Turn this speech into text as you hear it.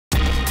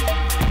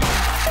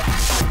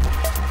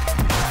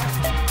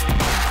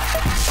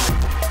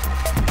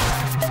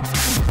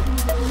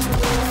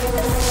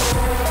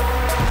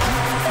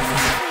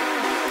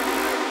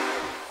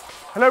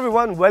Hello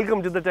everyone,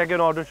 welcome to the Tech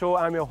and Auto Show.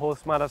 I'm your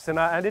host Manav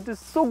Sinha and it is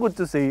so good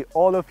to see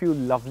all of you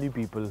lovely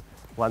people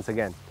once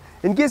again.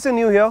 In case you're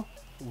new here,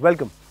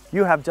 welcome.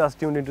 You have just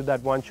tuned into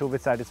that one show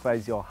which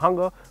satisfies your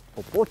hunger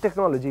for both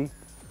technology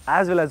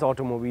as well as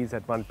automobiles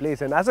at one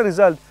place, and as a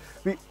result,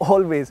 we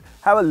always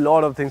have a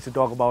lot of things to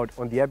talk about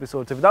on the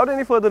episode. So without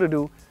any further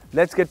ado,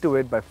 let's get to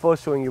it by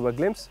first showing you a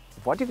glimpse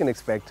of what you can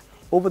expect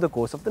over the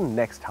course of the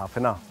next half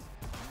an hour.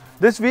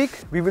 This week,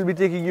 we will be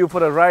taking you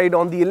for a ride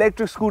on the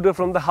electric scooter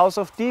from the house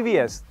of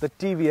TVS, the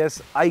TVS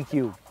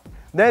Iqube.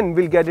 Then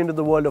we'll get into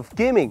the world of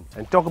gaming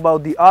and talk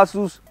about the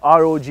ASUS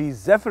ROG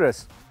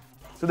Zephyrus.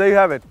 So there you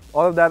have it.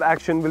 All of that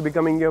action will be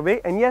coming your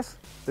way. And yes,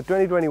 the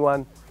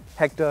 2021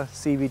 Hector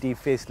CVT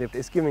facelift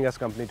is giving us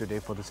company today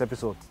for this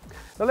episode.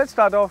 Now let's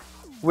start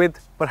off with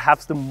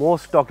perhaps the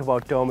most talked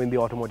about term in the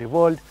automotive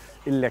world,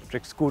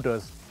 electric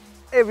scooters.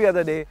 Every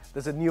other day,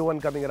 there's a new one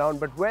coming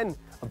around, but when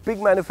a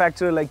big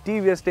manufacturer like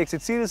TVS takes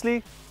it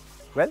seriously,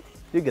 well,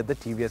 you get the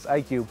TVS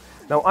Iqube.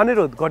 Now,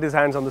 Anirudh got his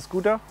hands on the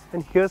scooter,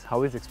 and here's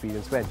how his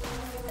experience went.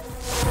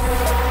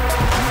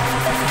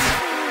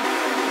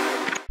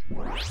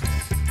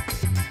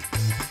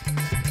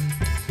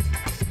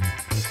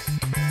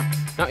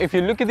 Now, if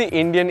you look at the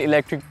Indian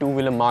electric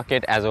two-wheeler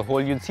market as a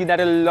whole, you'll see that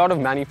a lot of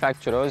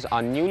manufacturers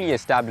are newly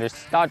established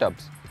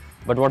startups.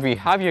 But what we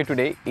have here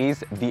today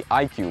is the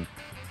Iqube,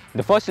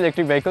 the first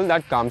electric vehicle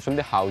that comes from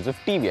the house of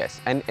TVS,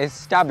 an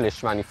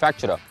established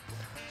manufacturer.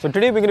 So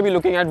today we're going to be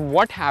looking at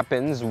what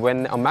happens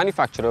when a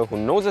manufacturer who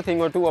knows a thing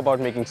or two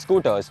about making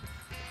scooters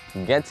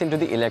gets into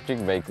the electric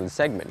vehicle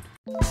segment.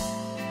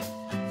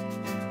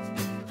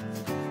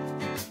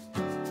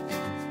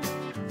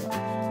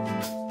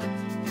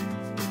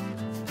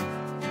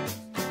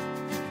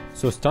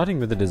 So starting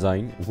with the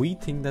design, we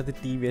think that the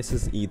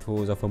TVS's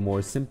ethos of a more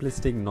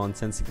simplistic,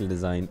 nonsensical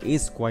design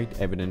is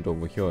quite evident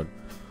over here.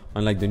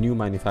 Unlike the new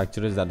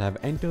manufacturers that have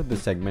entered the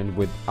segment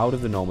with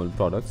out-of-the-normal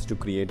products to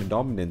create a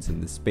dominance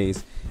in this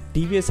space,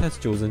 TVS has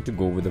chosen to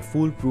go with a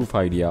foolproof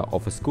idea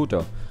of a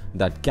scooter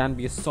that can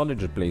be a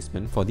solid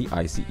replacement for the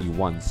ICE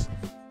ones.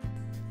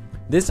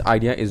 This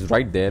idea is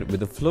right there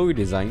with a flowy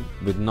design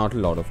with not a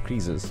lot of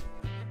creases.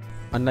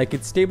 Unlike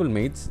its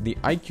stablemates, the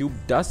Iqube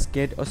does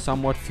get a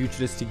somewhat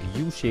futuristic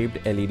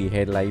U-shaped LED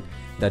headlight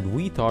that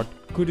we thought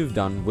could have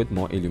done with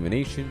more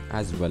illumination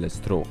as well as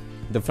throw.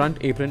 The front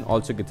apron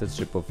also gets a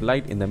strip of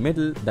light in the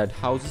middle that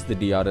houses the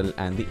DRL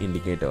and the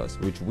indicators,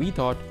 which we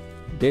thought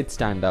did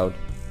stand out,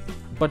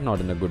 but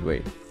not in a good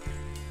way.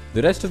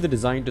 The rest of the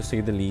design, to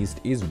say the least,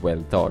 is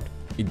well thought.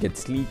 It gets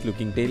sleek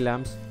looking tail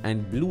lamps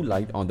and blue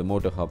light on the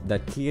motor hub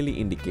that clearly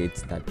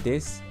indicates that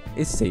this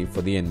is safe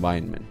for the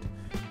environment.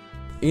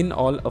 In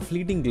all, a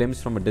fleeting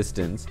glimpse from a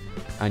distance,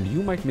 and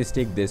you might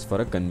mistake this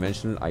for a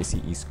conventional ICE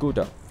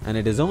scooter, and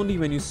it is only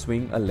when you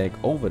swing a leg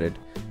over it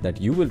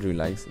that you will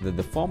realize that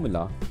the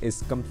formula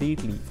is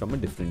completely from a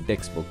different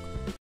textbook.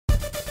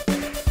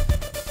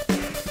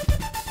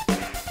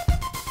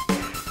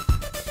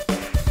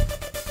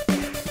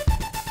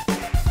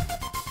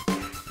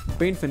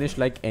 Paint finish,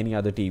 like any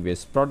other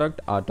TVS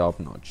product, are top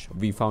notch.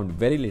 We found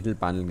very little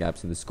panel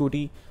gaps in the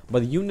scooty,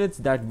 but the units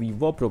that we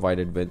were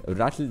provided with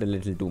rattled a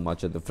little too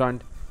much at the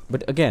front,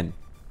 but again,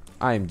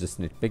 I am just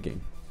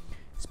nitpicking.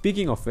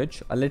 Speaking of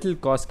which, a little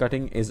cost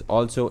cutting is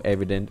also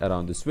evident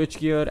around the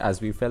switchgear, as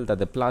we felt that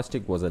the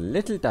plastic was a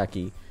little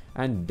tacky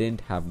and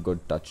didn't have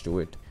good touch to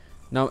it.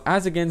 Now,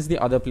 as against the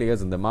other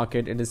players in the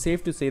market, it is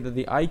safe to say that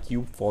the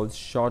Iqube falls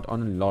short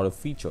on a lot of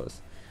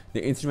features.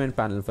 The instrument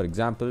panel, for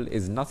example,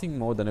 is nothing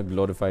more than a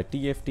glorified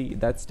TFT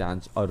that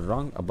stands a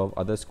rung above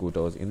other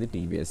scooters in the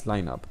TVS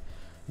lineup.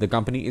 The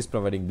company is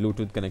providing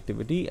Bluetooth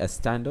connectivity as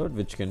standard,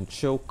 which can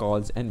show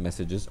calls and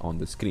messages on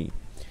the screen.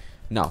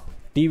 Now,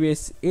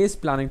 TVS is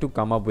planning to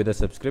come up with a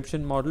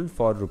subscription model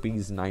for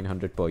Rs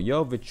 900 per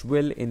year, which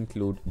will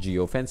include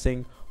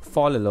geofencing,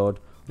 fall alert,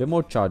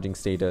 remote charging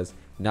status,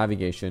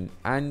 navigation,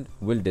 and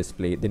will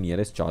display the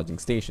nearest charging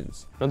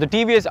stations. Now, the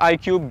TVS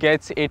Iqube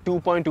gets a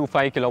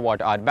 2.25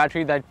 kilowatt-hour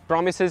battery that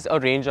promises a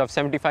range of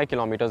 75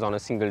 kilometers on a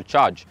single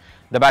charge.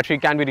 The battery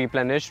can be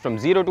replenished from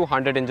 0 to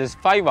 100 in just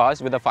 5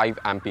 hours with a 5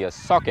 ampere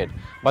socket.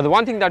 But the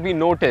one thing that we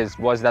noticed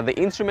was that the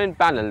instrument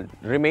panel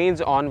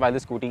remains on while the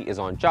scooty is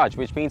on charge,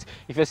 which means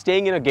if you're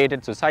staying in a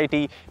gated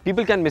society,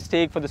 people can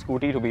mistake for the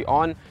scooty to be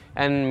on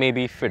and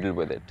maybe fiddle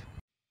with it.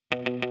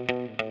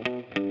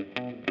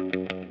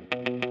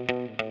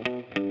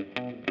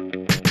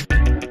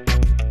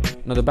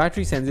 Now, the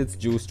battery sends its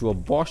juice to a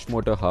Bosch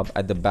motor hub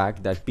at the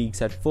back that peaks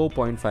at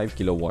 4.5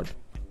 kilowatt.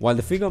 While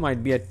the figure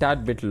might be a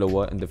tad bit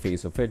lower in the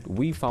face of it,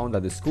 we found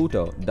that the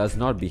scooter does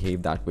not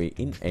behave that way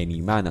in any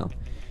manner.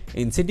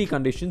 In city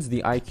conditions,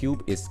 the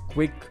Iqube is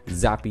quick,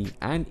 zappy,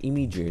 and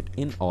immediate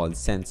in all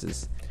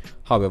senses.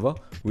 However,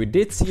 we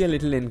did see a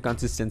little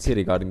inconsistency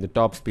regarding the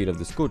top speed of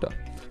the scooter.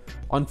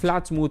 On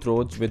flat smooth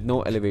roads with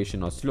no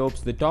elevation or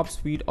slopes, the top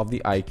speed of the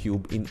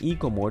Iqube in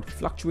Eco mode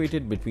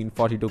fluctuated between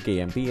 42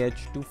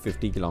 kmph to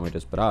 50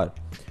 km per hour.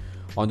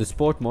 On the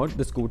sport mode,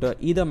 the scooter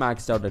either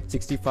maxed out at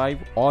 65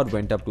 or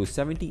went up to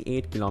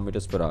 78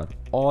 km per hour,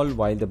 all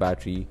while the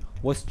battery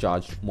was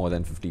charged more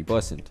than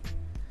 50%.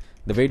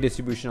 The weight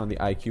distribution on the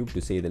iQube,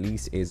 to say the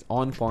least, is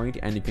on point,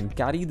 and you can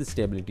carry the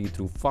stability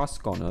through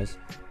fast corners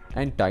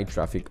and tight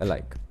traffic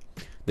alike.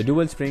 The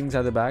dual springs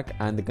at the back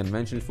and the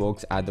conventional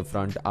forks at the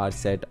front are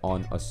set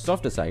on a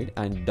softer side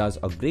and does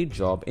a great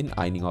job in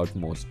ironing out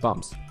most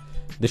bumps.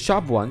 The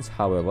sharp ones,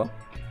 however,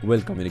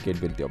 will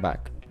communicate with your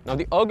back. Now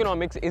the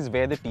ergonomics is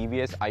where the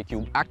TVS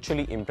Iqube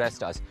actually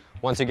impressed us.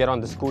 Once you get on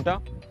the scooter,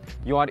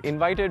 you are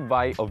invited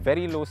by a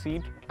very low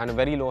seat and a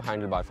very low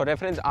handlebar. For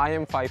reference, I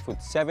am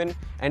 5'7"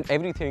 and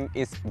everything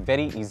is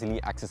very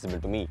easily accessible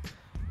to me.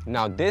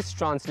 Now this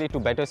translates to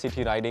better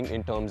city riding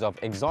in terms of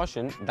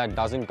exhaustion that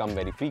doesn't come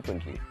very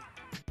frequently.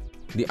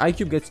 The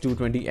iQube gets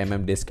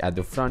 220mm disc at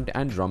the front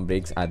and drum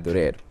brakes at the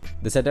rear.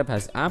 The setup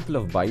has ample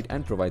of bite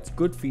and provides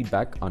good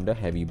feedback under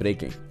heavy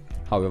braking.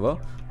 However,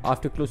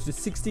 after close to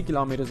 60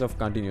 kilometers of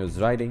continuous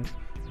riding,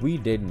 we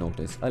did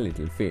notice a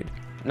little fade.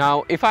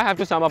 Now, if I have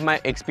to sum up my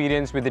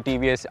experience with the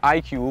TVS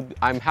Iqube,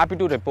 I'm happy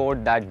to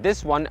report that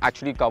this one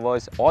actually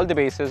covers all the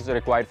bases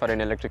required for an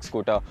electric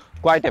scooter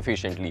quite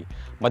efficiently.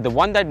 But the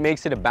one that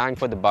makes it a bang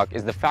for the buck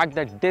is the fact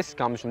that this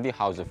comes from the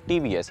house of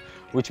TVS,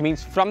 which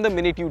means from the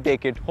minute you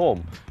take it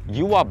home,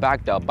 you are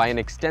backed up by an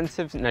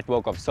extensive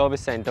network of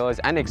service centers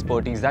and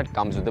expertise that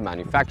comes with the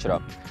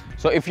manufacturer.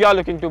 So if you are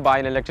looking to buy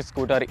an electric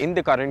scooter in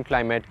the current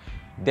climate,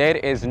 there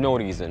is no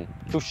reason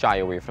to shy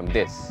away from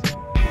this.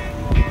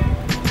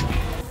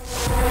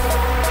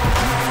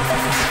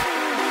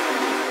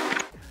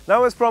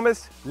 Now, as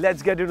promised,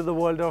 let's get into the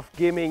world of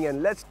gaming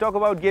and let's talk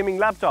about gaming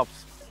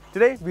laptops.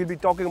 Today, we'll be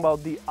talking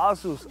about the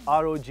ASUS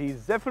ROG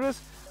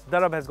Zephyrus.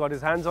 Darab has got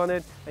his hands on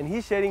it and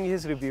he's sharing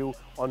his review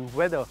on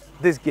whether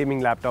this gaming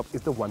laptop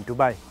is the one to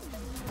buy.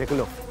 Take a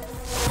look.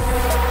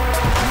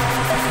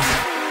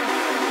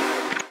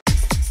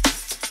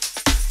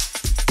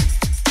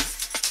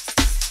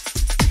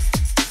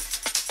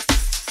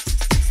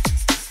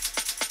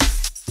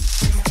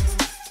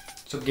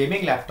 So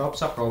gaming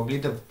laptops are probably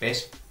the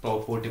best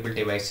portable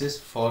devices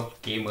for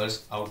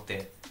gamers out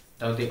there.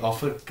 Now they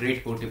offer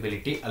great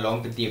portability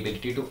along with the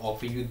ability to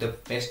offer you the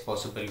best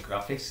possible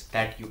graphics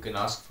that you can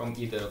ask from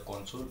either a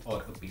console or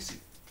a PC.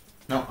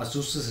 Now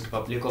ASUS's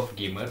Republic of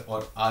Gamer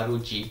or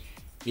ROG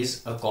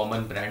is a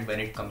common brand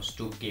when it comes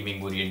to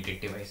gaming oriented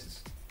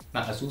devices.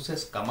 Now ASUS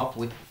has come up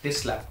with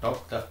this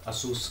laptop, the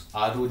ASUS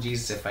ROG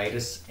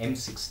Zephyrus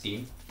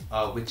M16,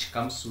 which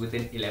comes with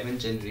an 11th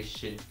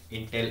generation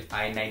Intel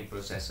i9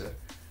 processor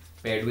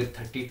paired with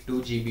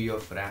 32 GB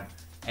of RAM,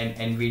 an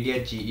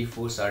NVIDIA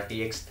GeForce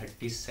RTX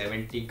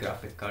 3070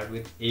 graphic card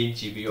with 8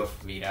 GB of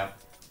VRAM,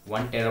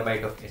 1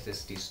 TB of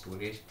SSD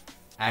storage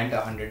and a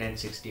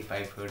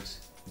 165Hz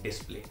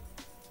display.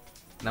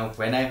 Now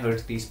when I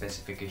heard these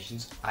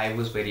specifications, I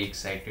was very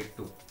excited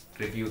to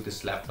review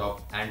this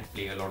laptop and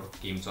play a lot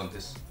of games on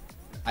this.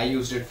 I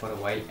used it for a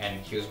while and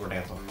here's what I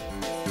thought.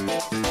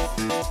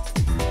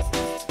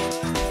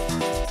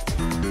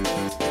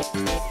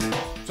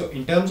 So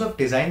in terms of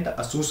design, the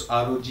ASUS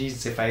ROG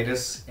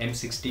Zephyrus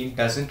M16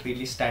 doesn't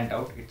really stand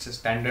out. It's a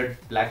standard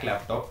black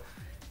laptop.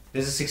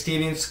 There's a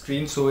 16-inch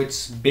screen, so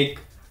it's big.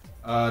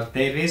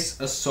 There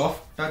is a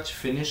soft touch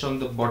finish on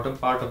the bottom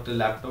part of the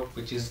laptop,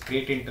 which is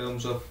great in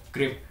terms of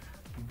grip,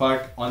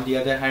 but on the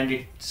other hand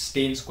it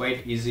stains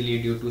quite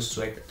easily due to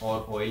sweat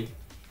or oil.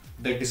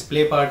 The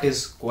display part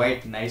is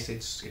quite nice.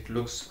 It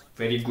looks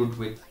very good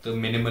with the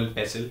minimal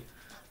bezel.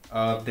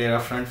 There are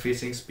front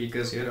facing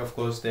speakers here. Of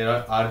course there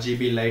are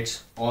RGB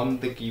lights on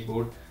the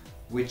keyboard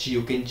which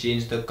you can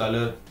change the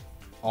color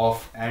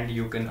of and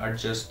you can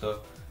adjust the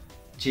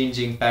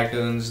changing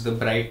patterns, the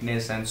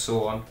brightness and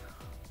so on.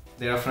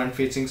 There are front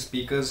facing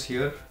speakers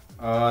here.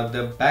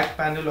 The back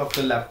panel of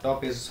the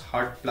laptop is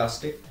hard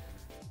plastic.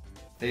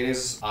 There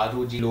is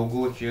ROG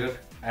logo here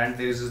and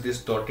there is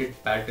this dotted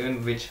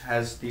pattern which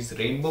has these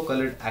rainbow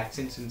colored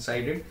accents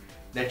inside it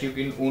that you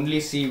can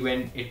only see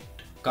when it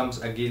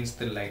comes against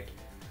the light.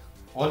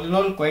 All in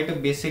all, quite a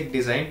basic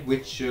design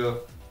which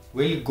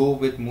will go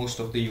with most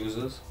of the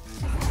users.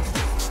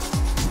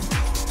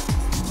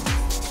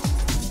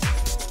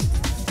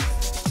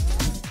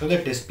 So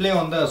the display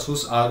on the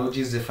ASUS ROG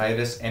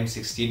Zephyrus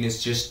M16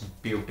 is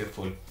just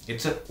beautiful.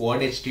 It's a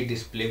Quad HD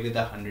display with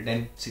a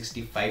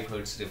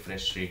 165Hz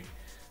refresh rate.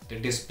 The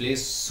display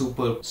is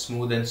super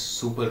smooth and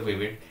super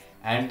vivid,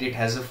 and it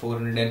has a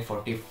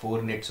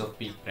 444 nits of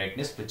peak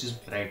brightness, which is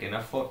bright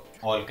enough for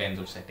all kinds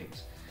of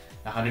settings.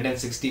 The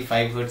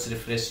 165Hz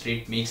refresh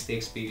rate makes the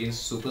experience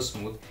super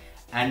smooth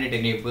and it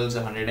enables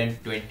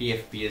 120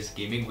 FPS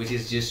gaming, which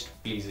is just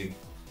pleasing.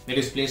 The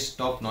display is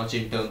top notch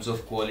in terms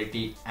of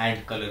quality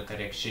and color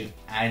correction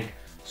and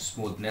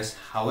smoothness.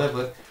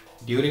 However,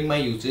 during my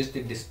usage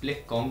the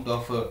display conked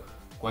off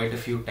quite a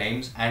few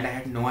times and I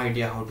had no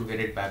idea how to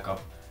get it back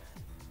up.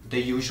 The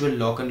usual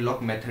lock and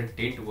lock method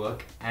didn't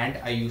work and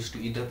I used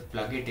to either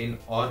plug it in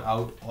or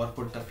out or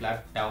put the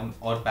flap down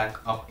or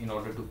back up in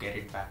order to get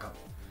it back up.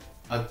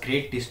 A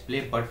great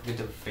display but with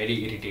a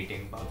very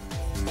irritating bug.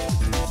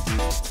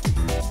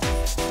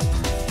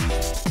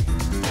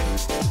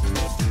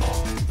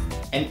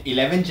 An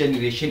 11th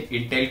generation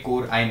Intel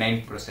Core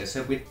i9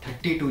 processor with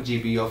 32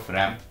 GB of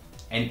RAM,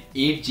 an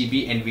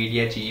 8GB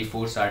NVIDIA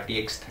GeForce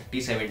RTX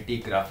 3070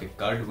 graphic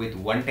card with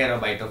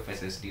 1TB of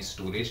SSD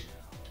storage.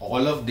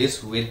 All of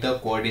this with the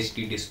Quad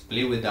HD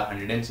display with a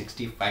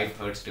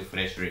 165Hz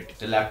refresh rate.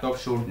 The laptop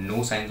showed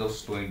no signs of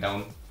slowing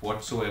down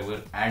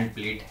whatsoever and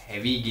played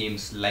heavy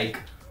games like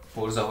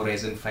Forza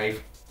Horizon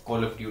 5,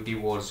 Call of Duty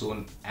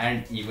Warzone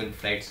and even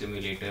Flight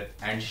Simulator,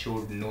 and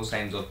showed no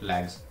signs of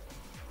lags.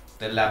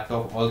 The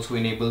laptop also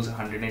enables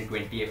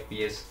 120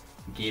 FPS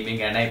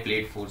gaming, and I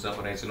played Forza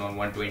Horizon on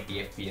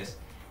 120 FPS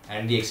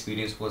and the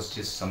experience was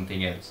just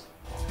something else.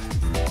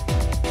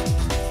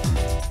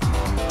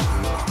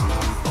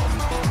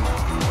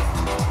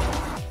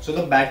 So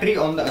the battery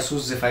on the ASUS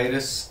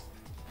Zephyrus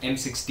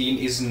M16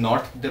 is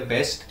not the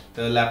best.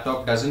 The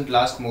laptop doesn't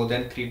last more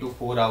than 3 to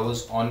 4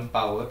 hours on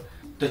power.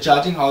 The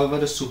charging, however,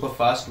 is super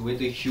fast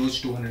with a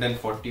huge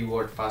 240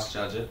 watt fast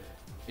charger.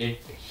 It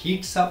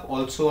heats up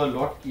also a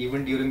lot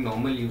even during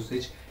normal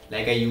usage.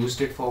 Like I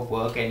used it for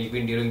work and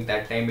even during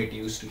that time it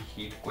used to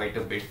heat quite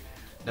a bit.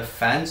 The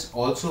fans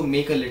also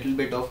make a little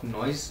bit of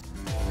noise.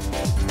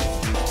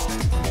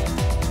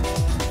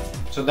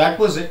 So that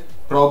was it.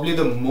 Probably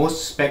the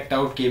most specced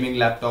out gaming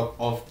laptop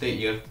of the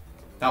year.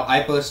 Now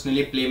I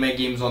personally play my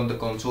games on the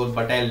console,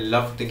 but I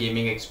loved the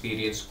gaming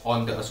experience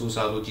on the ASUS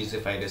ROG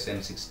Zephyrus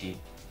M16.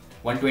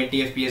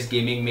 120 FPS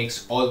gaming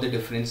makes all the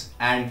difference,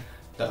 and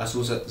the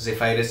ASUS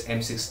Zephyrus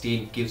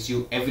M16 gives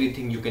you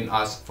everything you can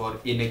ask for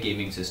in a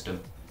gaming system.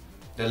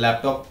 The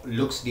laptop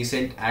looks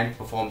decent and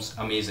performs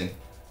amazing.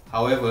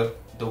 However,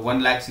 the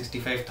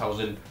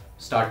 1,65,000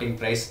 starting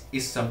price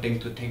is something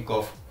to think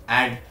of,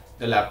 and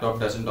the laptop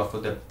doesn't offer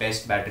the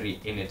best battery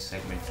in its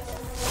segment.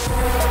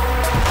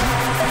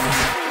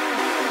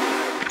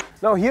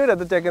 Now here at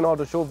the Tech and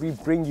Auto Show, we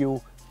bring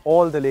you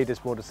all the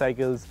latest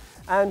motorcycles,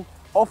 and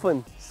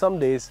often some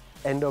days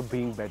end up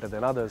being better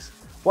than others.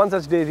 One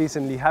such day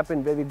recently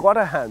happened where we got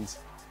our hands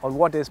on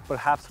what is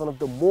perhaps one of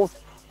the most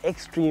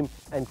extreme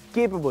and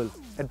capable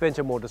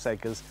adventure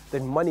motorcycles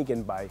that money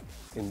can buy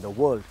in the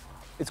world.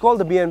 It's called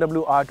the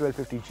BMW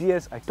R1250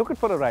 GS. I took it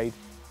for a ride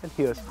and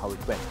here's how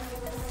it went.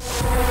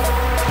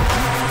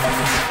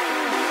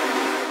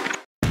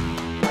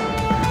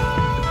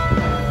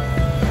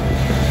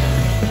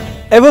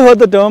 Ever heard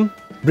the term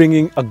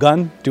bringing a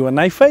gun to a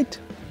knife fight?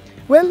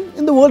 Well,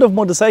 in the world of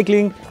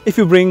motorcycling, if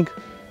you bring,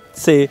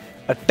 say,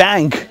 a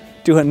tank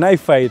to a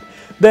knife fight,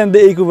 then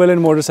the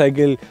equivalent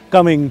motorcycle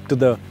coming to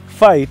the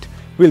fight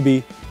will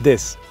be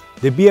this,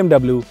 the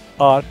BMW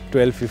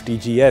R1250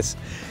 GS.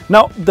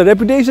 Now, the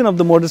reputation of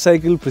the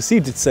motorcycle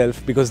precedes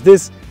itself because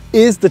this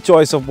is the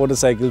choice of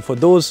motorcycle for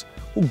those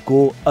who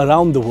go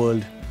around the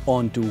world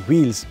on two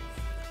wheels.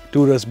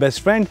 Tourer's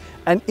best friend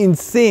and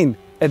insane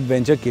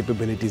adventure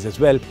capabilities as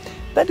well.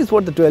 That is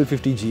what the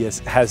 1250 GS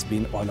has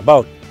been all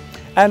about.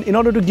 And in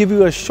order to give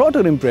you a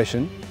shorter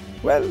impression,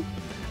 well,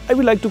 I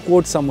would like to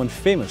quote someone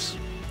famous.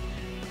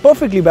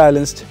 Perfectly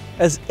balanced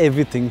as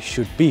everything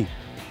should be.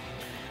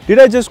 Did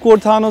I just quote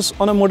Thanos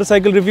on a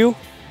motorcycle review?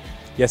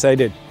 Yes, I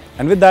did.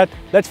 And with that,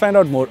 let's find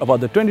out more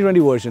about the 2020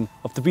 version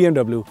of the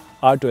BMW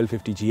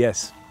R1250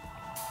 GS.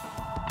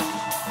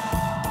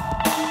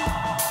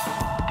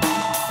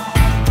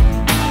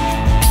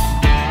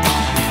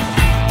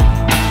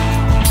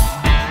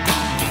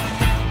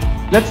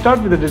 Let's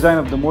start with the design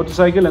of the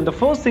motorcycle, and the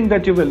first thing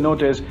that you will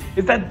notice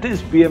is that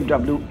this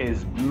BMW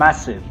is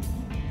massive.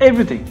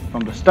 Everything from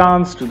the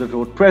stance to the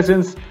road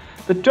presence,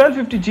 the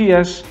 1250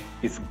 GS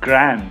is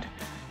grand.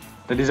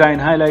 The design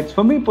highlights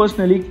for me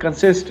personally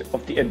consist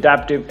of the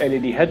adaptive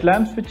LED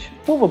headlamps which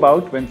move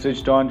about when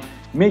switched on,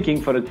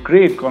 making for a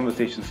great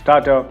conversation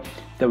starter,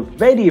 the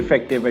very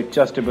effective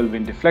adjustable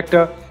wind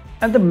deflector,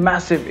 and the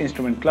massive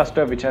instrument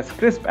cluster which has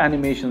crisp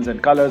animations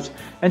and colors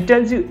and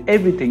tells you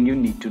everything you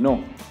need to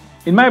know.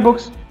 In my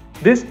books,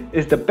 this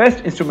is the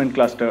best instrument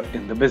cluster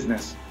in the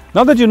business.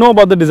 Now that you know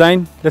about the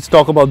design, let's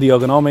talk about the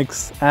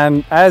ergonomics.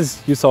 And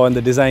as you saw in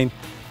the design,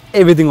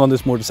 everything on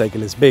this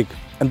motorcycle is big.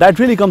 And that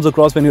really comes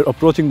across when you're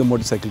approaching the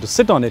motorcycle to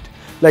sit on it.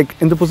 Like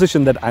in the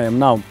position that I am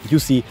now, you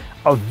see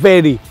a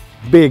very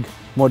big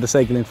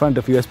motorcycle in front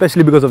of you,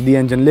 especially because of the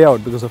engine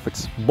layout, because of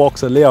its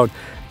boxer layout.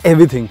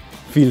 Everything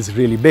feels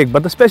really big.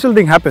 But the special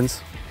thing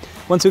happens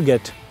once you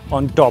get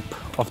on top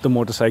of the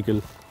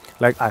motorcycle,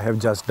 like I have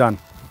just done.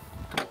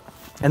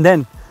 And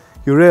then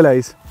you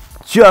realize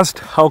just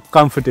how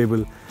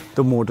comfortable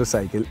the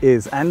motorcycle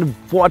is and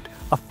what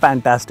a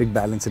fantastic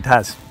balance it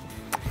has.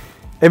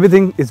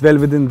 Everything is well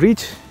within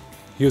reach.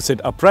 You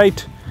sit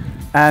upright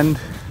and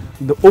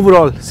the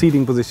overall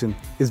seating position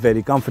is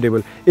very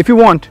comfortable. If you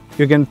want,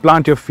 you can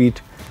plant your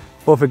feet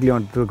perfectly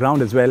onto the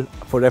ground as well.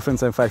 For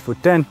reference, I'm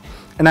 5'10"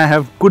 and I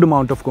have good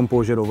amount of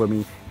composure over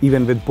me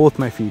even with both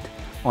my feet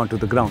onto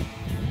the ground.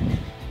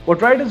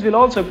 What riders will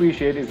also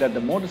appreciate is that the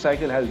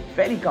motorcycle has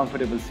very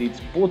comfortable seats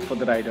both for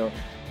the rider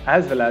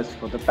as well as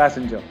for the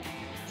passenger.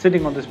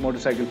 Sitting on this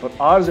motorcycle for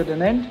hours at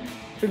an end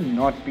will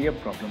not be a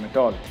problem at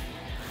all.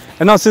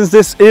 And now, since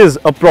this is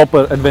a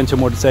proper adventure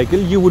motorcycle,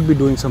 you would be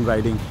doing some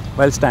riding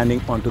while standing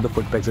onto the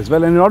foot pegs as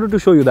well. And in order to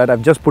show you that,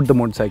 I've just put the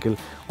motorcycle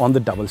on the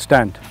double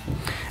stand.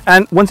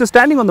 And once you're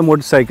standing on the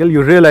motorcycle,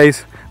 you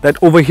realize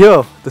that over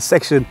here the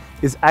section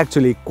is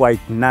actually quite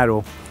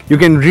narrow. You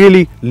can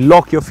really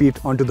lock your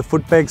feet onto the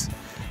foot pegs.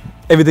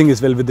 Everything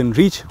is well within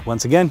reach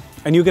once again,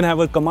 and you can have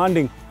a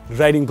commanding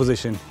riding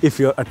position if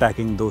you're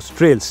attacking those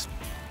trails.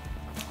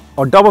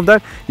 On top of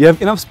that, you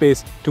have enough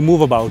space to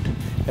move about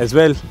as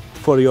well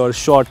for your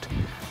short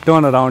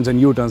turnarounds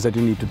and U-turns that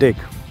you need to take.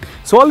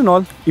 So all in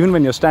all, even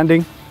when you're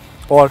standing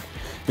or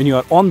when you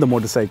are on the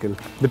motorcycle,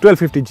 the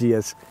 1250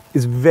 GS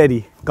is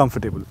very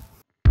comfortable.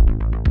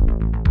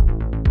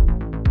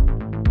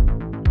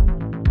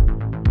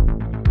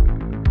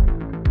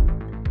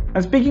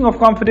 And speaking of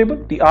comfortable,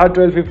 the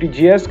R1250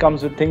 GS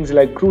comes with things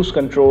like cruise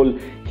control,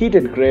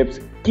 heated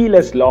grips,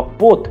 keyless lock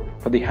both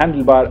for the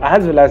handlebar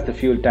as well as the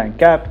fuel tank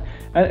cap,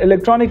 and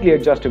electronically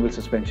adjustable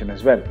suspension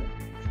as well.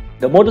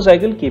 The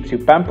motorcycle keeps you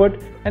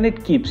pampered and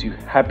it keeps you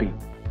happy.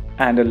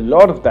 And a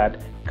lot of that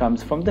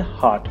comes from the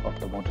heart of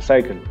the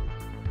motorcycle.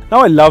 Now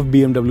I love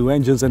BMW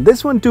engines, and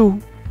this one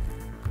too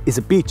is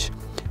a peach.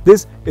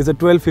 This is a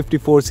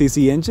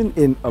 1254cc engine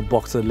in a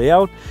boxer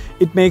layout.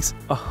 It makes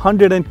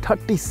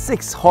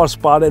 136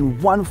 horsepower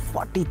and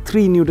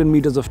 143 Newton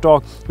meters of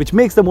torque, which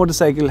makes the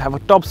motorcycle have a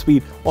top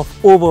speed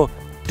of over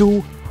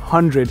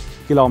 200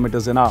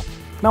 kilometers an hour.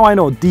 Now I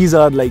know these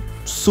are like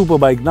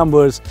superbike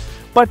numbers,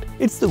 but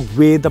it's the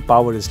way the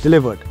power is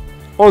delivered.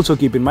 Also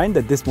keep in mind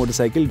that this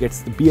motorcycle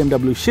gets the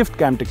BMW shift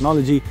cam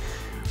technology,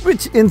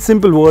 which in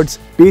simple words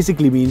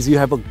basically means you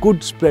have a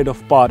good spread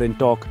of power and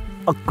torque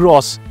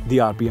across the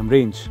RPM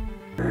range.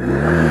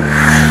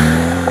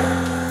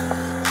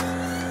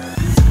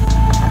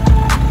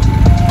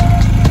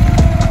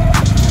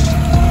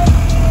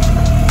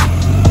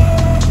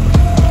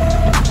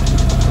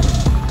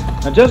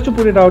 Now just to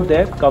put it out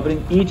there,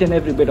 covering each and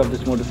every bit of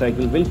this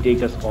motorcycle will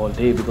take us all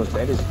day, because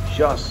there is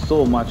just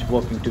so much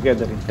working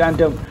together in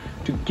tandem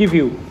to give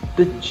you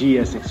the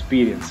GS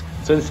experience.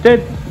 So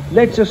instead,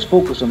 let's just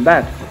focus on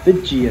that, the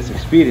GS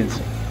experience.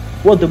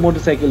 What the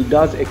motorcycle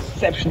does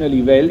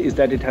exceptionally well is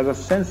that it has a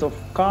sense of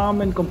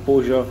calm and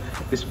composure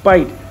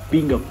despite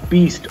being a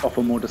beast of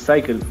a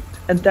motorcycle,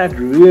 and that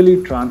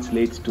really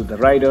translates to the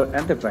rider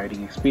and the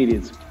riding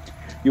experience.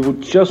 You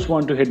would just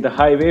want to hit the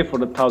highway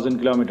for a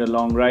 1,000-kilometer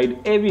long ride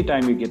every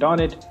time you get on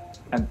it,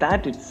 and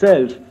that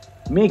itself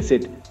makes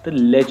it the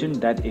legend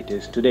that it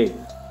is today.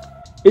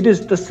 It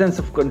is the sense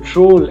of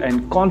control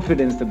and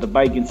confidence that the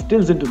bike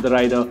instills into the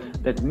rider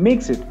that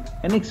makes it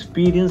an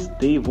experience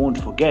they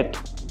won't forget.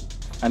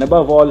 And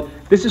above all,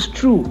 this is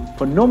true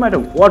for no matter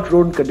what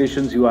road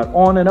conditions you are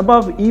on, and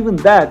above even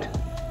that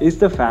is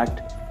the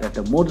fact that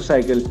the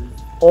motorcycle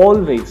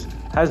always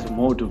has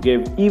more to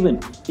give, even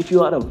if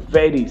you are a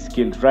very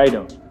skilled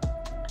rider.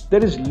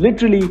 There is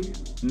literally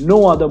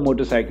no other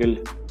motorcycle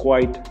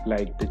quite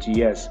like the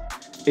GS.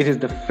 It is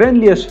the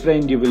friendliest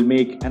friend you will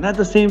make, and at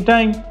the same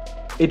time,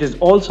 it is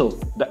also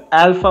the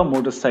alpha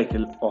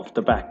motorcycle of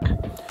the pack.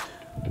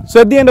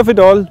 So at the end of it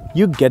all,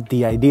 you get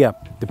the idea.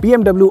 The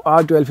BMW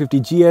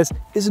R1250 GS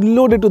is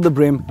loaded to the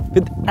brim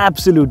with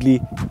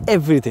absolutely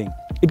everything.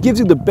 It gives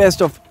you the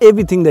best of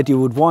everything that you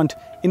would want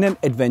in an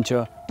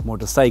adventure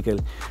motorcycle.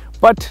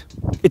 But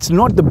it's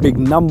not the big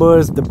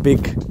numbers, the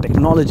big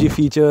technology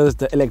features,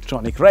 the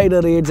electronic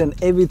rider aids and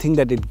everything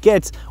that it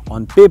gets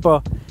on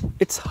paper.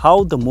 It's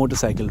how the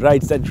motorcycle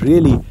rides that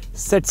really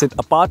sets it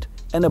apart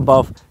and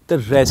above the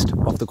rest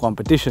of the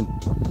competition.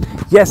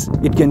 Yes,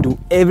 it can do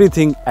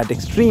everything at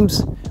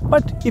extremes,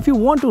 but if you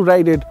want to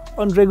ride it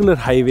on regular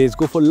highways,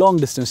 go for long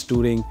distance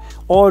touring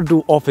or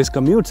do office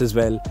commutes as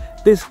well,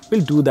 this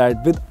will do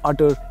that with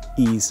utter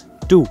ease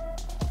too.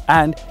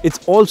 And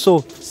it's also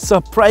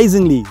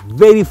surprisingly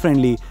very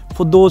friendly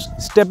for those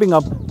stepping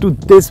up to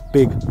this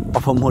big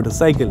of a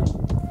motorcycle.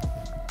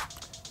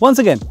 Once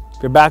again,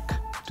 we're back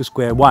to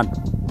square one.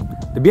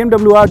 The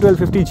BMW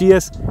R1250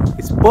 GS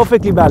is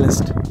perfectly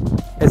balanced,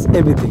 as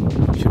everything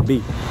should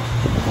be.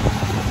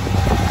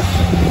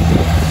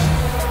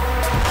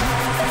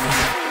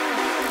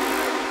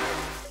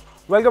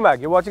 Welcome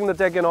back. You're watching the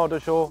Tech and Auto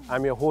Show.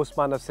 I'm your host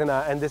Manav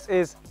Sinha, and this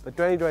is the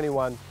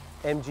 2021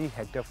 MG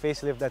Hector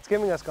facelift that's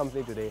giving us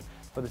company today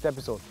for this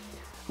episode.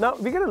 Now,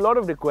 we get a lot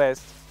of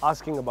requests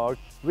asking about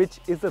which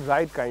is the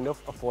right kind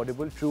of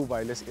affordable true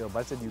wireless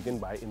earbuds that you can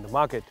buy in the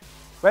market.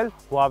 Well,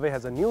 Huawei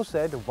has a new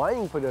set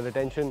vying for your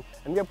attention,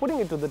 and we are putting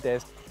it to the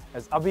test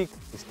as Abhik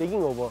is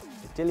taking over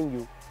and telling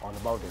you all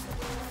about it.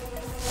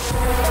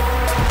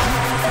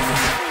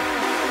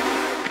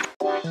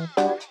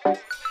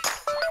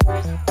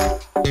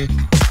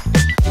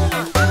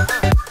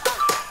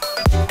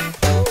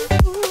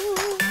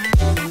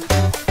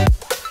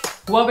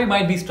 Huawei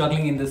might be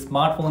struggling in the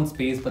smartphone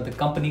space, but the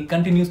company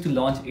continues to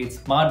launch its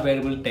smart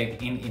wearable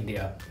tech in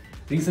India.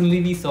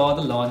 Recently, we saw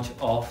the launch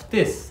of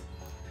this,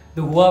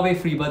 the Huawei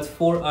FreeBuds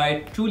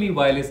 4i truly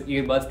wireless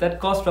earbuds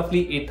that cost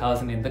roughly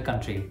 8,000 in the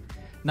country.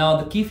 Now,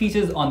 the key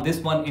features on this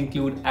one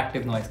include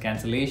active noise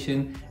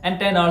cancellation and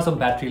 10 hours of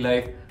battery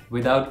life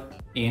without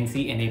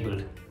ANC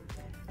enabled.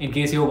 In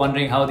case you're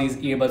wondering how these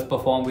earbuds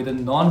perform with a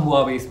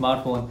non-Huawei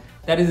smartphone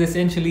that is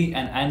essentially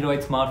an Android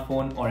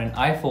smartphone or an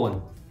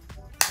iPhone,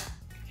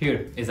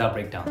 here is our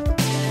breakdown.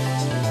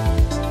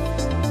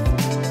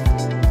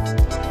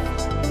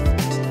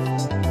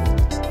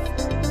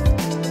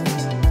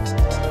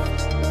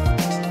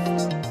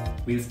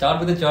 We'll start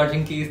with a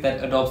charging case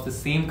that adopts the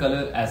same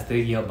color as the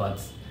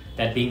earbuds.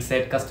 That being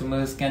said,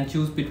 customers can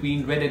choose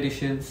between red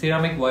edition,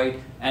 ceramic white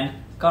and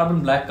carbon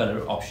black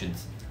color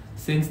options.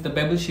 Since the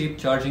bevel-shaped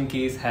charging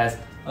case has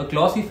a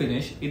glossy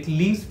finish, it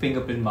leaves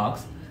fingerprint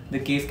marks. The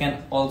case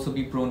can also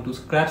be prone to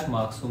scratch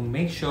marks, so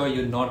make sure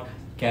you're not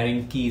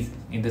carrying keys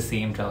in the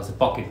same trouser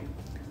pocket.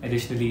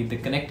 Additionally, the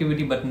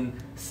connectivity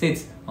button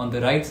sits on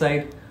the right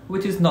side,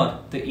 which is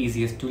not the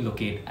easiest to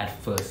locate at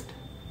first.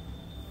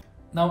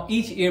 Now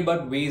each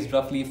earbud weighs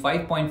roughly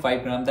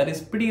 5.5 grams. That is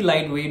pretty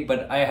lightweight,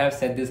 but I have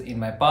said this in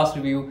my past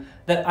review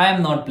that I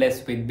am not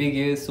blessed with big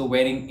ears, so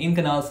wearing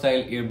in-canal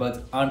style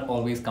earbuds aren't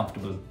always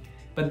comfortable.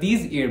 But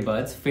these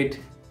earbuds fit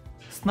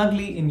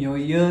snugly in your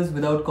ears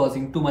without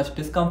causing too much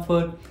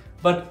discomfort.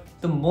 But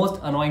the most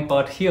annoying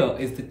part here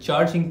is the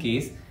charging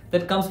case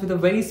that comes with a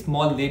very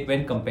small lid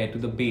when compared to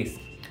the base.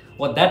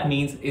 What that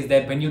means is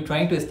that when you're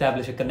trying to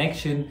establish a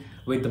connection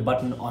with the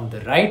button on the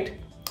right,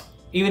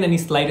 even any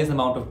slightest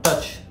amount of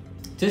touch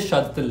just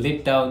shuts the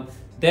lid down,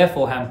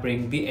 therefore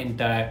hampering the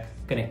entire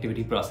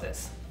connectivity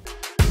process.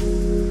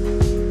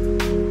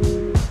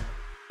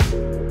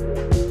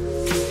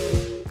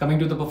 Coming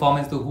to the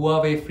performance, the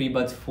Huawei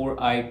FreeBuds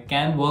 4i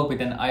can work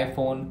with an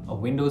iPhone, a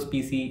Windows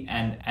PC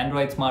and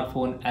Android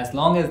smartphone as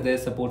long as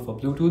there's support for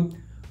Bluetooth.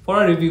 For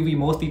our review, we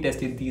mostly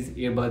tested these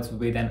earbuds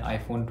with an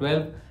iPhone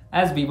 12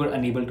 as we were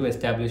unable to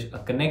establish a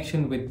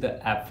connection with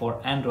the app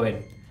for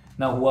Android.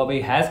 Now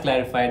Huawei has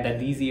clarified that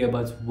these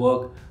earbuds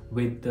work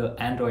with the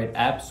Android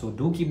app, so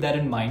do keep that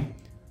in mind.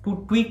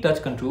 To tweak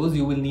touch controls,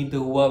 you will need the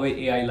Huawei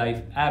AI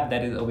Life app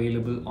that is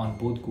available on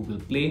both Google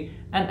Play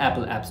and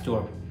Apple App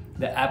Store.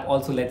 The app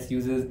also lets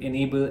users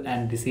enable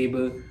and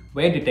disable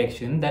wear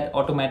detection that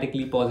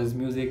automatically pauses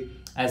music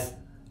as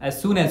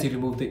soon as you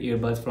remove the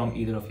earbuds from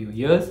either of your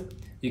ears.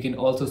 You can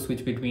also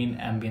switch between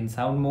ambient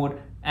sound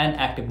mode and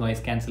active noise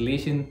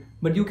cancellation,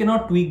 but you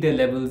cannot tweak their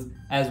levels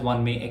as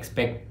one may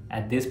expect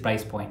at this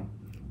price point.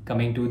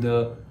 Coming to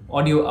the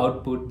audio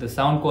output, the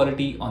sound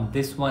quality on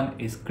this one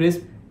is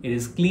crisp, it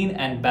is clean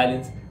and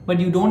balanced, but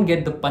you don't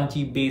get the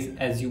punchy bass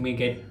as you may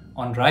get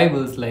on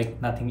rivals like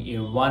Nothing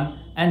Ear 1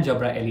 and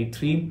Jabra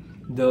LE3.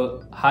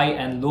 The high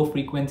and low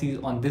frequencies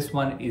on this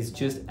one is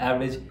just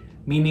average,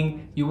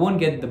 meaning you won't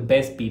get the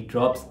best beat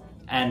drops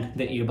and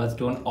the earbuds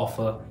don't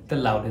offer the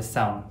loudest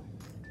sound.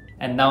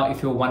 And now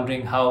if you're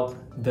wondering how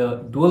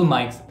the dual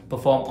mics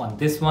perform on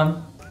this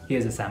one,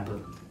 here's a sample.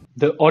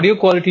 The audio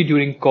quality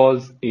during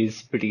calls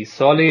is pretty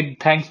solid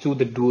thanks to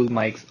the dual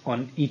mics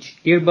on each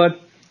earbud.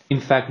 In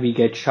fact, we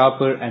get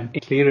sharper and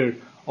clearer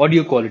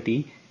audio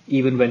quality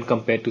even when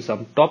compared to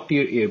some top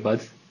tier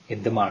earbuds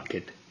in the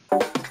market.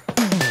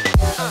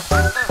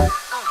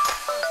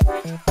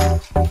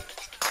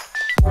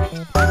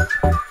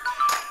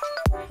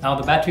 Now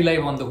the battery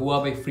life on the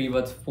Huawei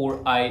FreeBuds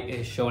 4i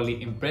is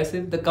surely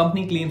impressive. The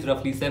company claims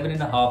roughly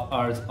 7.5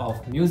 hours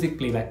of music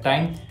playback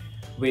time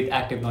with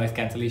active noise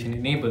cancellation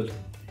enabled.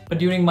 But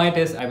during my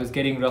test, I was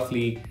getting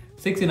roughly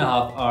 6.5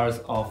 hours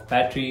of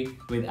battery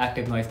with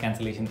active noise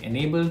cancellation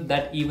enabled.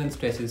 That even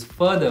stretches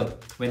further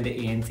when the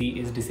ANC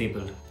is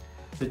disabled.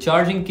 The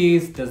charging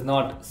case does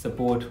not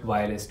support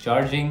wireless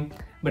charging,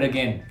 but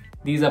again,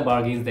 these are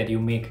bargains that you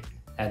make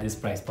at this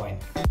price point.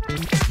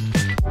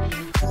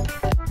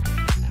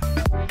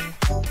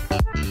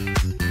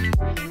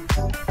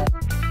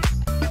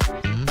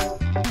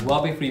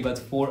 Huawei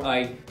FreeBuds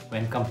 4i,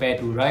 when compared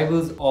to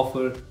rivals,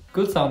 offer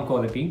good sound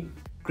quality,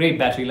 great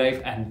battery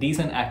life and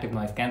decent active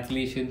noise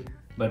cancellation,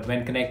 but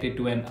when connected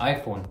to an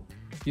iPhone.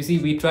 You see,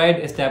 we tried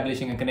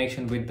establishing a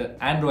connection with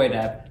the Android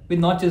app with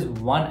not just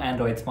one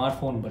Android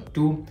smartphone but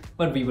two,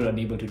 but we were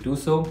unable to do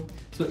so.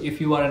 So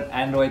if you are an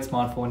Android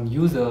smartphone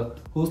user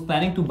who's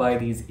planning to buy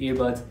these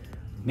earbuds,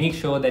 make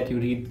sure that you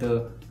read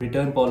the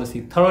return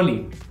policy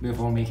thoroughly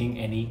before making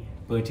any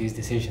purchase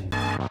decision.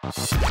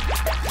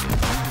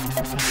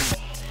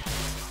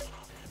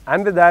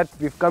 And with that,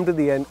 we've come to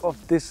the end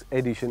of this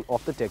edition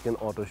of the Tech and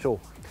Auto Show.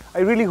 I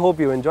really hope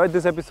you enjoyed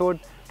this episode.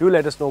 Do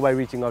let us know by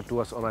reaching out to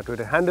us on our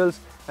Twitter handles,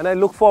 and I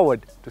look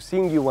forward to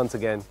seeing you once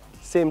again,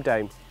 same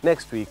time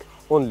next week,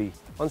 only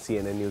on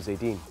CNN News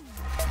 18.